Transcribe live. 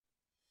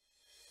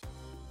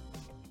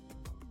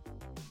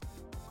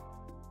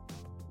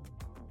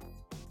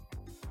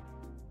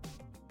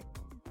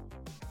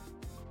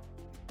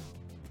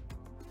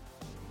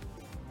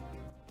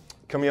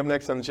Coming up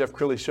next on the Jeff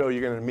Crilley Show,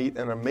 you're going to meet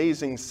an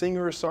amazing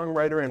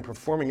singer-songwriter and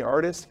performing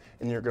artist,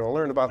 and you're going to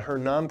learn about her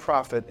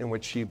nonprofit in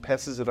which she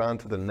passes it on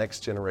to the next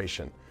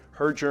generation.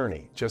 Her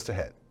journey just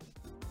ahead.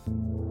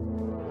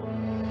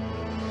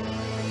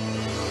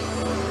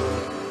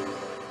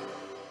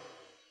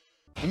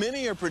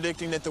 Many are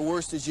predicting that the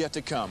worst is yet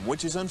to come,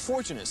 which is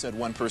unfortunate, said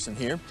one person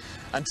here.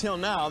 Until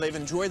now, they've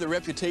enjoyed the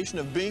reputation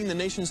of being the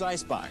nation's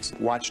icebox.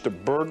 Watched a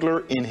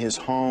burglar in his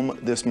home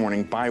this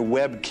morning by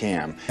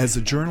webcam. As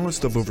a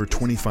journalist of over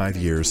 25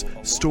 years,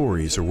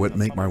 stories are what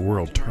make my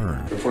world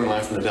turn. Reporting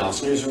live from the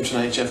Dallas newsroom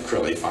tonight, Jeff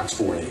Crilley, Fox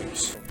 4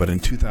 News. But in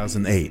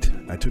 2008,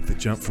 I took the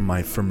jump from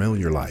my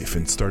familiar life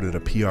and started a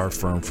PR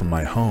firm from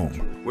my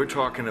home. We're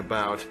talking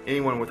about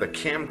anyone with a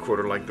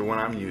camcorder like the one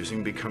I'm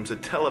using becomes a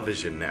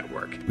television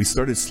network. We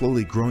started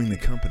slowly growing the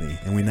company,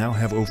 and we now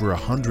have over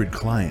 100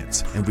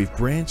 clients, and we've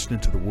branched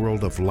into the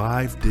world of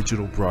live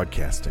digital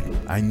broadcasting.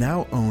 I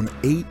now own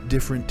 8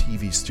 different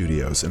TV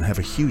studios and have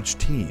a huge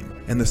team,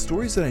 and the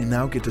stories that I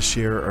now get to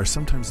share are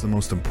sometimes the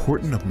most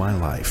important of my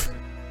life.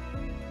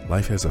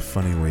 Life has a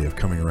funny way of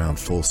coming around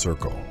full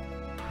circle.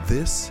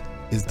 This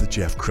is the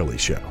Jeff Crilley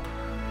Show.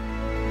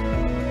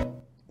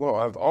 Well,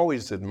 I've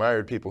always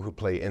admired people who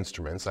play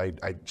instruments. I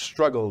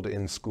struggled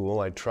in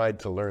school. I tried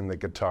to learn the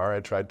guitar. I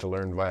tried to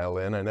learn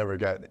violin. I never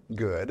got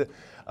good.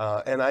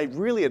 And I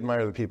really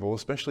admire the people,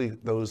 especially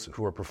those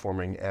who are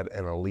performing at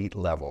an elite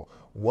level.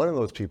 One of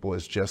those people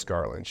is Jess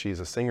Garland.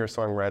 She's a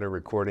singer-songwriter,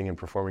 recording and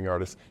performing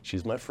artist.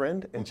 She's my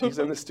friend, and she's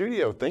in the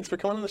studio. Thanks for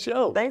coming on the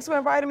show. Thanks for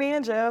inviting me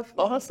in, Jeff.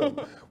 Awesome.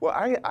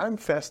 Well, I'm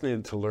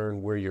fascinated to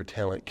learn where your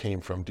talent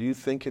came from. Do you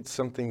think it's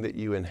something that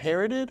you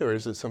inherited, or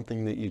is it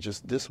something that you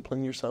just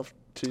discipline yourself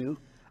to?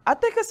 I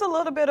think it's a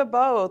little bit of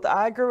both.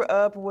 I grew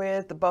up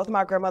with both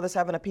my grandmothers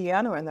having a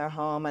piano in their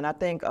home, and I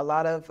think a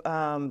lot of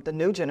the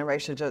new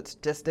generation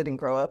just didn't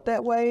grow up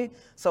that way.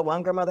 So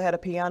one grandmother had a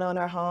piano in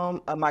her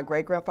home. My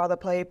great-grandfather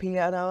played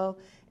piano,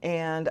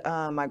 and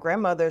my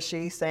grandmother,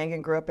 she sang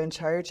and grew up in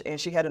church, and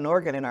she had an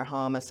organ in her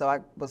home, and so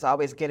I was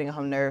always getting on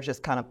her nerves,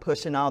 just kind of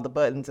pushing all the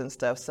buttons and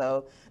stuff.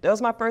 So that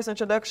was my first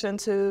introduction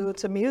to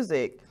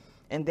music.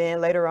 And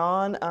then later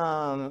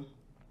on,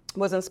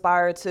 was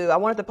inspired I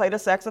wanted to play the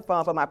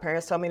saxophone, but my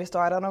parents told me to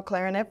start on a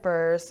clarinet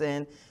first,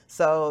 and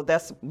so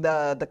that's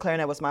the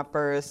clarinet was my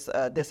first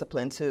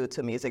discipline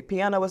to music.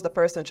 Piano was the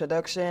first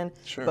introduction,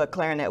 Sure. But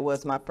clarinet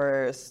was my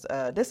first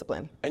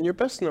discipline. And you're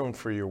best known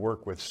for your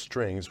work with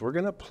strings. We're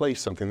going to play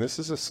something. This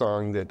is a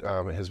song that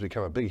has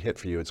become a big hit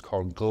for you. It's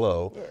called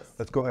Glow. Yes.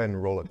 Let's go ahead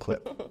and roll a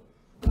clip.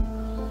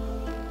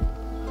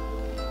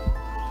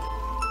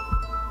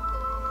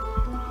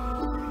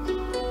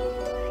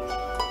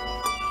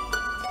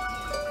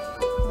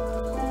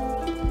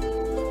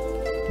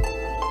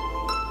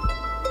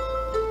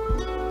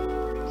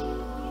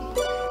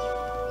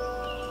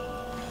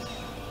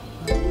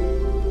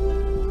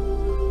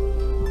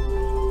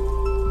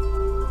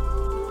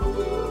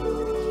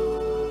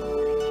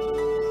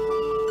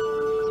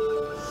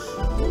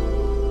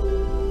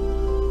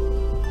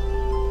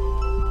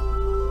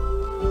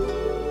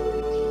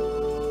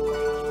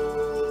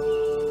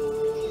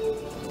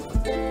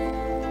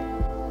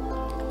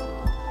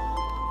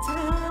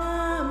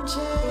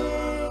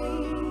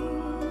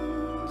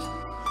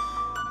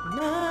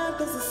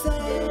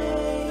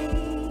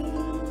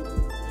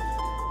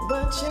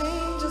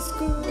 Change is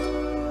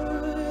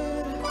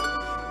good,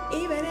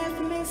 even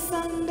if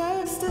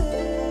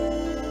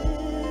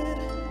misunderstood.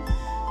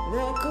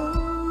 The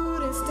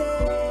good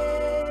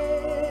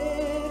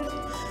instead,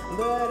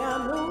 but I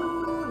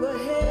move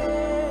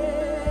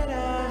ahead.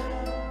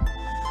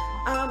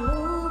 I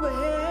move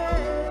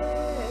ahead.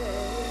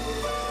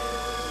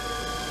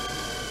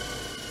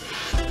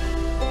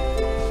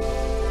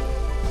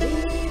 Be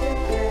the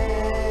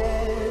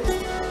best.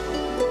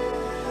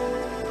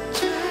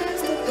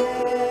 Trust the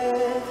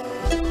best.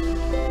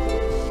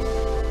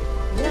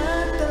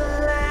 Not the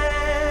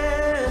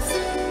last.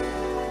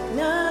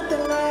 Not the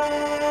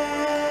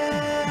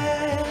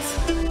last.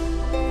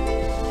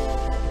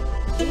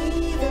 Be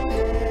the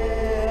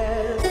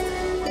best.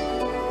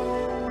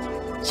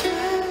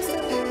 Trust the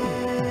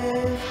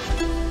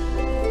best.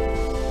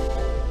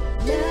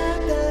 Not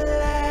the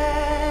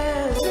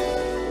last.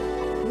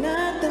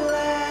 Not the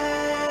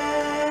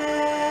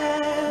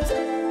last.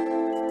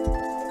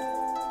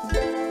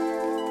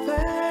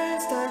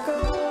 First I go.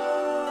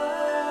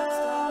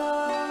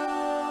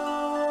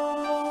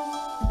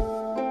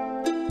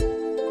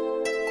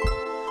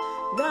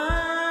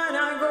 Then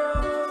I grow.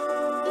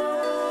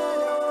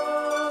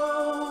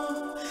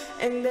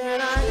 And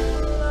then I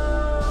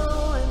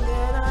glow. And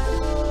then I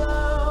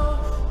glow.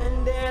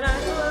 And then I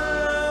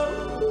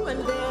glow. And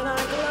then I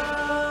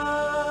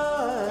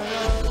glow.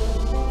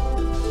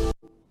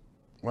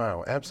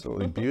 Wow,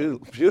 absolutely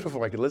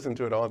beautiful. I could listen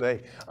to it all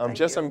day.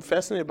 Jess, I'm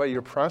fascinated by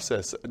your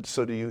process.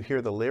 So do you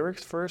hear the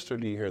lyrics first, or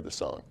do you hear the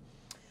song?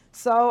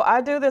 So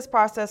I do this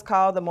process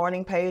called the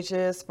morning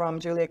pages from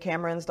Julia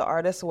Cameron's The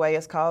Artist's Way.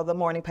 It's called the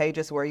morning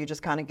pages, where you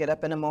just kind of get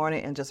up in the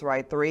morning and just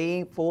write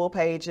 3 full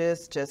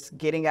pages, just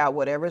getting out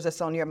whatever's that's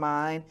on your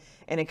mind.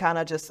 And it kind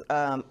of just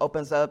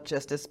opens up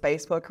just a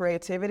space for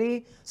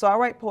creativity. So I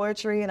write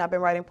poetry, and I've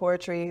been writing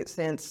poetry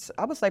since,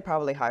 I would say,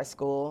 probably high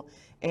school.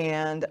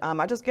 And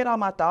I just get all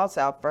my thoughts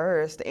out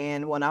first.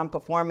 And when I'm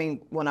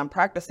performing, when I'm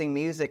practicing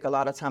music, a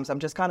lot of times I'm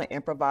just kind of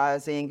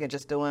improvising and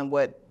just doing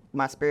what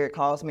my spirit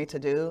calls me to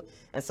do.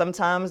 And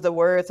sometimes the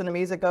words and the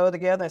music go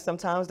together, and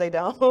sometimes they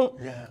don't.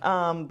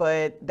 Yeah.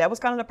 But that was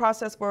kind of the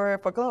process for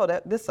Glow,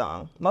 this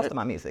song, most of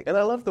my music. And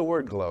I love the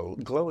word glow.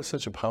 Glow is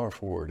such a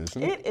powerful word,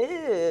 isn't it? It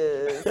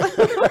is.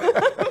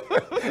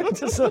 It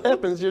just so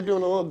happens you're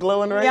doing a little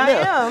glowing right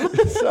Yeah, now.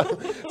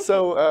 I am.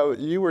 So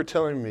you were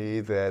telling me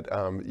that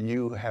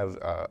you have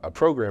a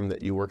program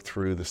that you work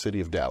through the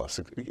city of Dallas.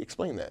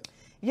 Explain that.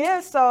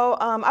 Yeah, so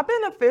I've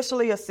been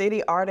officially a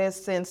city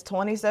artist since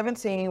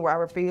 2017, where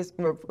I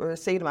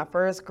received my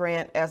first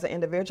grant as an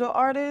individual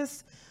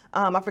artist.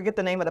 I forget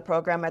the name of the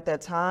program at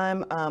that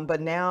time,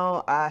 but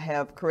now I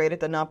have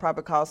created the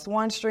nonprofit called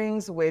Swan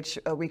Strings, which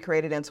we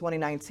created in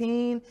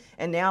 2019,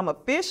 and now I'm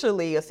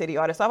officially a city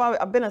artist.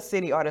 I've been a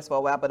city artist for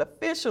a while, but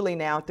officially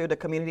now through the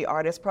Community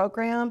Artist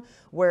Program,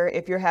 where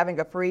if you're having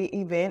a free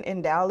event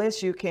in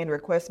Dallas, you can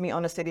request me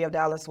on the City of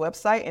Dallas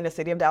website, and the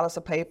City of Dallas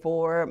will pay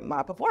for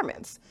my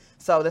performance.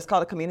 So that's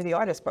called a Community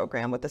Artist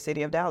Program with the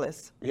City of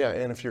Dallas. Yeah,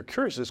 and if you're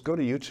curious, just go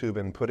to YouTube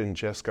and put in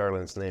Jess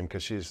Garland's name,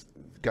 because she's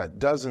got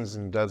dozens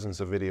and dozens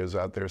of videos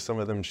out there. Some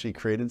of them she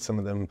created, some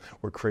of them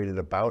were created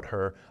about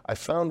her. I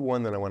found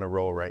one that I want to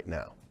roll right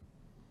now.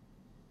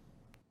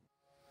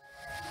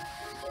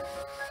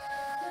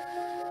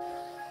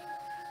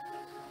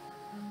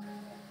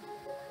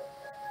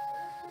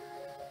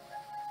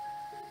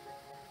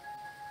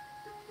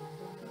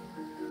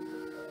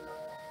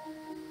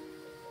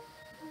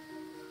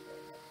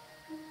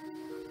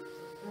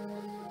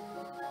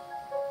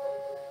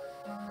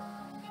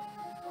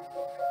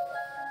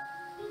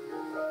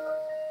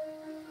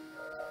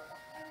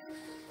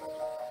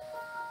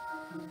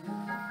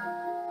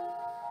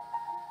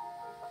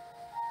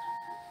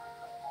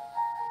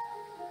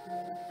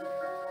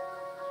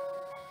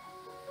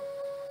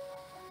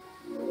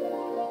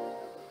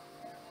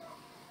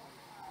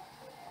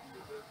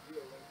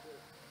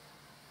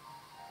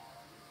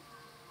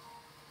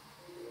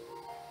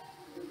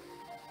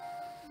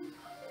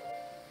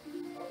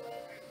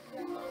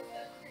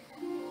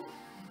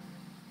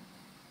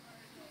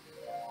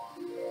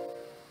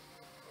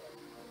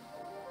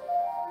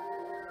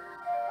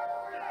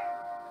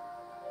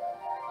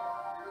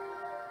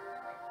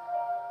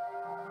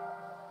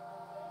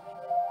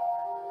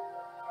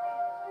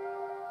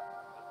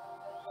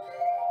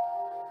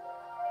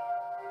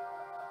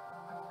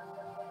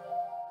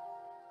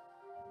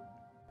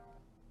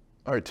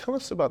 All right, tell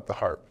us about the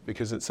harp,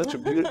 because it's such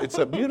it's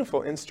a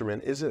beautiful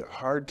instrument. Is it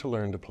hard to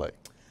learn to play?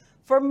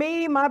 For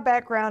me, my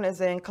background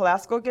is in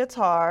classical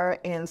guitar,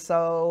 and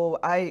so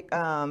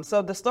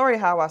so the story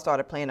how I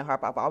started playing the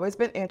harp, I've always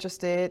been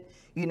interested.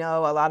 You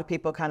know, a lot of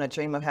people kind of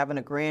dream of having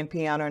a grand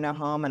piano in their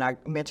home, and I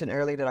mentioned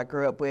earlier that I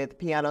grew up with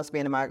pianos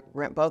being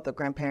in both the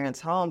grandparents'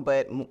 home,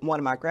 but one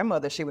of my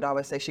grandmothers, she would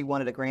always say she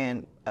wanted a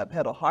grand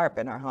pedal harp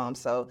in her home.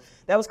 So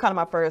that was kind of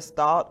my first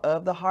thought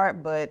of the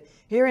harp. But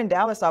here in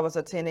Dallas, I was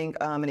attending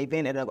an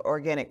event at an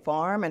organic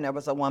farm, and there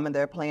was a woman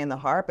there playing the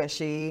harp, and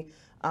she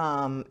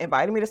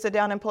invited me to sit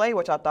down and play,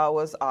 which I thought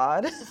was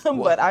odd,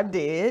 but I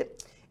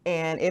did.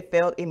 And it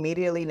felt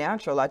immediately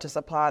natural. I just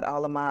applied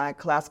all of my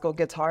classical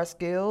guitar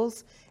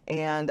skills,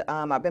 and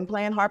I've been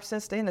playing harp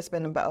since then. It's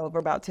been over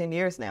about 10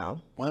 years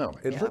now. Wow,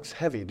 it looks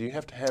heavy. Do you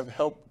have to have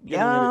help?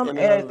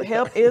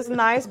 Help is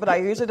nice, but I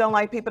usually don't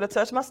like people to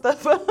touch my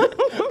stuff.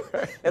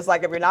 It's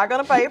like, if you're not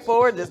going to pay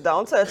for it, just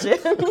don't touch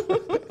it.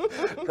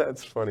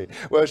 That's funny.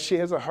 Well, she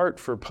has a heart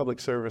for public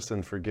service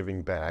and for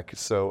giving back.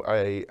 So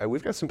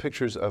we've got some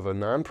pictures of a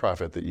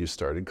nonprofit that you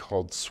started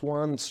called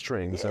Swan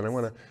Strings, yes. And I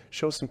want to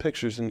show some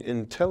pictures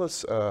and tell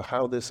us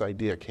how this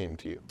idea came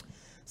to you.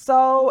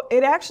 So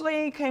it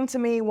actually came to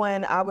me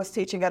when I was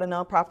teaching at a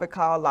nonprofit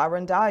called La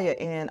Rondalla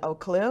in Oak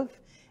Cliff.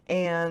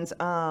 And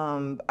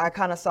I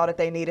kind of saw that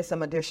they needed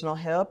some additional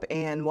help.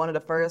 And one of the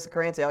first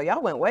grants,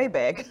 y'all went way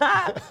back.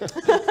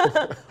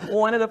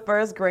 One of the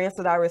first grants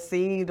that I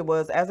received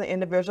was as an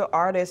individual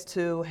artist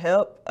to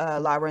help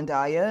La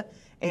Rondalla.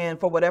 And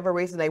for whatever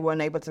reason, they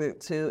weren't able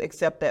to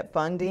accept that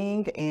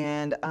funding.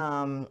 And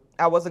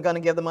I wasn't going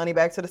to give the money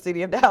back to the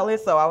city of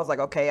Dallas. So I was like,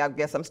 okay, I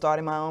guess I'm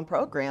starting my own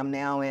program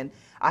now. And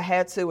I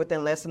had to,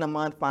 within less than a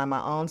month, find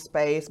my own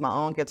space, my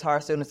own guitar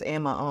students,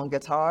 and my own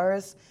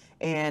guitars.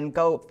 And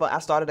I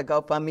started a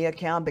GoFundMe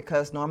account,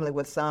 because normally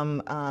with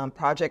some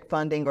project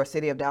funding or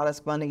City of Dallas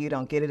funding, you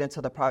don't get it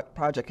until the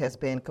project has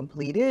been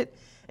completed.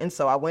 And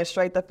so I went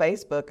straight to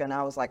Facebook, and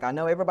I was like, I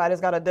know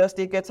everybody's got a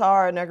dusty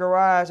guitar in their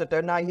garage that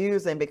they're not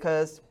using,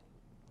 because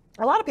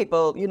a lot of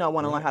people,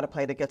 want to learn how to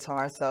play the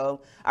guitar.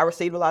 So I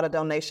received a lot of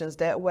donations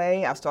that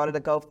way. I started a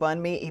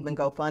GoFundMe, even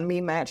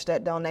GoFundMe matched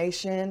that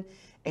donation.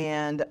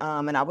 And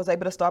I was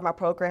able to start my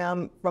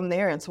program from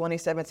there in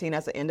 2017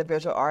 as an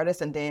individual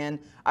artist. And then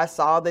I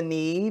saw the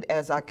need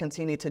as I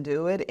continued to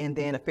do it, and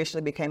then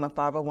officially became a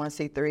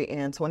 501c3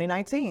 in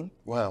 2019.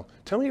 Wow.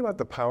 Tell me about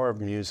the power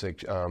of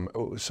music.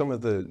 Some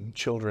of the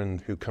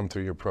children who come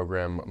through your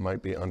program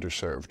might be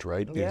underserved,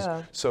 right?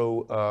 Yeah.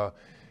 So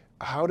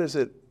how does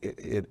it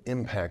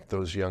impact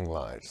those young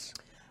lives?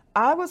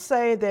 I would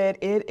say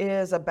that it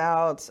is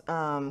about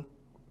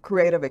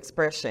creative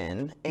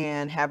expression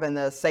and having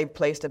a safe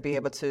place to be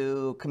able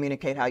to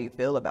communicate how you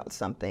feel about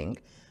something.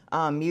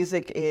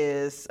 Music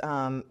is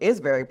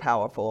very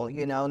powerful.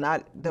 You know,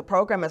 the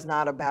program is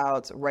not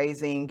about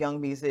raising young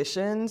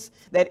musicians.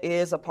 That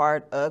is a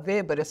part of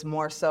it, but it's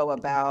more so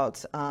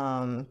about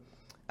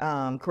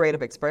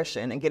creative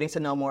expression and getting to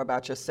know more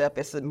about yourself.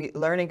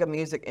 Learning a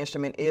music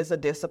instrument is a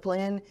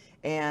discipline,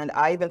 and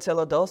I even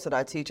tell adults that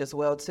I teach as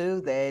well too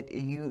that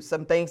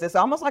some things, it's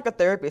almost like a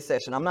therapy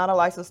session. I'm not a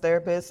licensed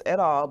therapist at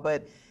all,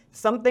 but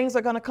some things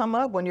are going to come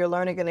up when you're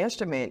learning an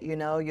instrument. You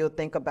know, you'll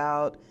think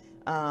about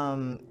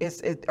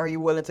are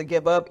you willing to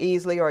give up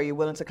easily, or are you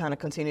willing to kind of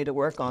continue to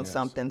work on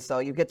something? So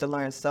you get to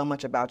learn so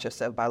much about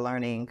yourself by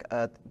learning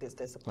this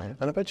discipline.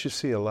 And I bet you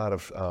see a lot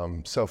of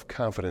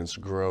self-confidence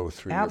grow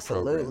through your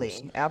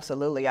programs.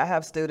 Absolutely. I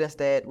have students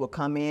that will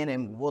come in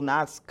and will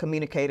not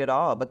communicate at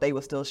all, but they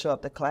will still show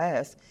up to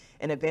class.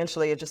 And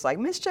eventually it's just like,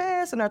 Miss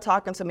Jess, and they're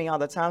talking to me all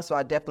the time. So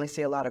I definitely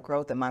see a lot of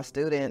growth in my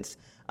students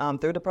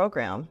through the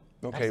program.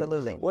 Okay.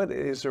 Absolutely.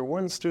 Is there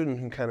one student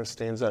who kind of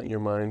stands out in your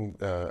mind?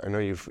 I know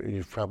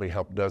you've probably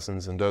helped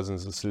dozens and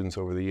dozens of students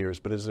over the years,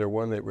 but is there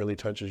one that really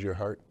touches your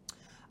heart?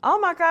 Oh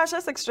my gosh,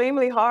 that's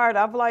extremely hard.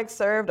 I've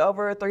served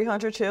over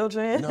 300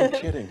 children. No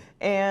kidding.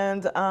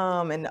 and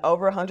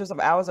over hundreds of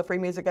hours of free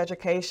music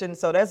education.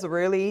 So that's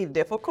really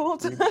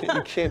difficult. You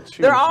can't choose.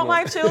 They're all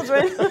my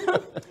children.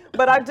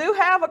 But I do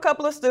have a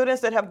couple of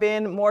students that have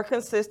been more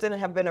consistent and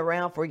have been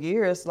around for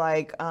years.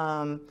 Like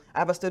I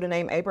have a student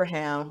named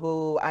Abraham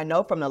who I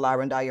know from the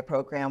Lyron Dyer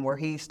program, where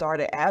he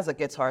started as a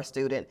guitar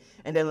student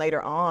and then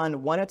later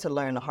on wanted to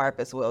learn the harp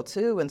as well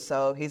too. And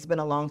so he's been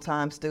a long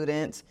time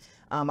student.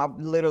 I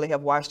literally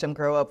have watched him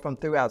grow up from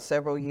throughout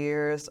several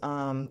years.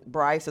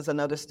 Bryce is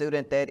another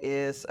student that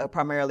is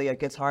primarily a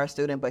guitar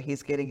student, but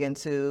he's getting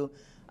into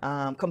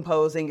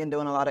composing and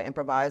doing a lot of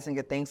improvising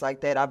and things like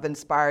that. I've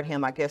inspired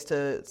him, I guess,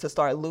 to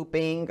start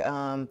looping.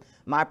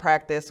 My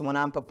practice when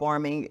I'm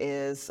performing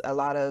is a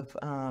lot of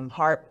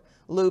harp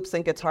loops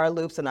and guitar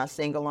loops, and I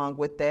sing along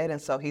with that. And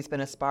so he's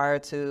been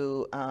inspired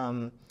to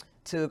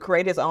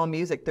create his own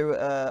music through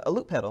a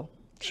loop pedal.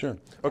 Sure.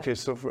 Okay,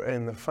 so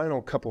in the final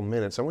couple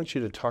minutes, I want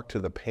you to talk to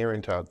the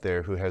parent out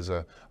there who has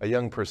a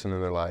young person in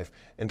their life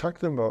and talk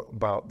to them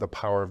about the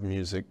power of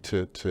music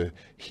to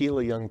heal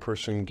a young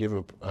person, give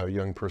a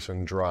young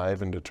person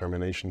drive and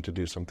determination to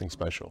do something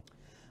special.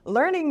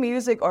 Learning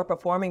music or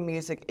performing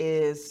music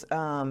is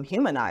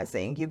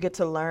humanizing. You get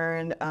to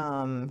learn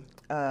a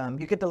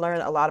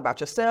lot about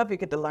yourself. You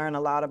get to learn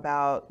a lot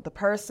about the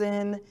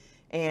person.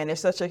 And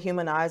it's such a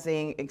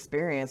humanizing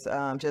experience.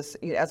 Just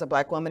as a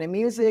Black woman in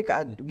music,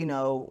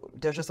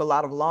 there's just a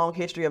lot of long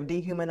history of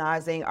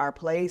dehumanizing our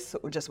place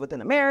just within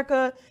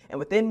America and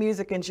within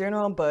music in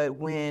general. But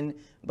when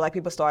Black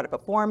people started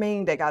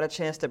performing, they got a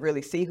chance to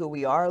really see who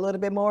we are a little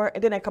bit more,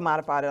 and then they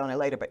commodified it on it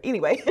later. But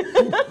anyway,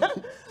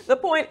 the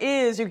point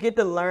is you get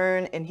to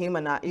learn and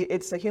humanize.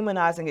 It's a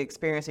humanizing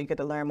experience. You get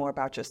to learn more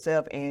about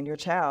yourself and your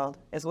child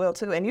as well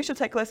too. And you should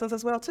take lessons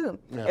as well too.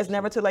 Yeah, it's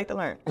never too late to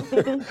learn.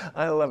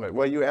 I love it.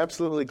 Well, you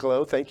absolutely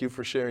glow. Thank you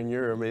for sharing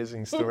your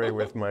amazing story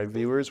with my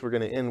viewers. We're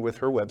going to end with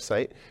her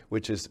website,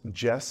 which is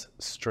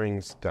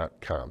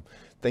jessstrings.com.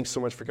 Thanks so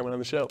much for coming on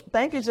the show.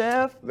 Thank you,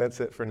 Jeff. That's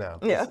it for now.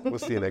 Yeah. We'll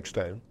see you next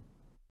time.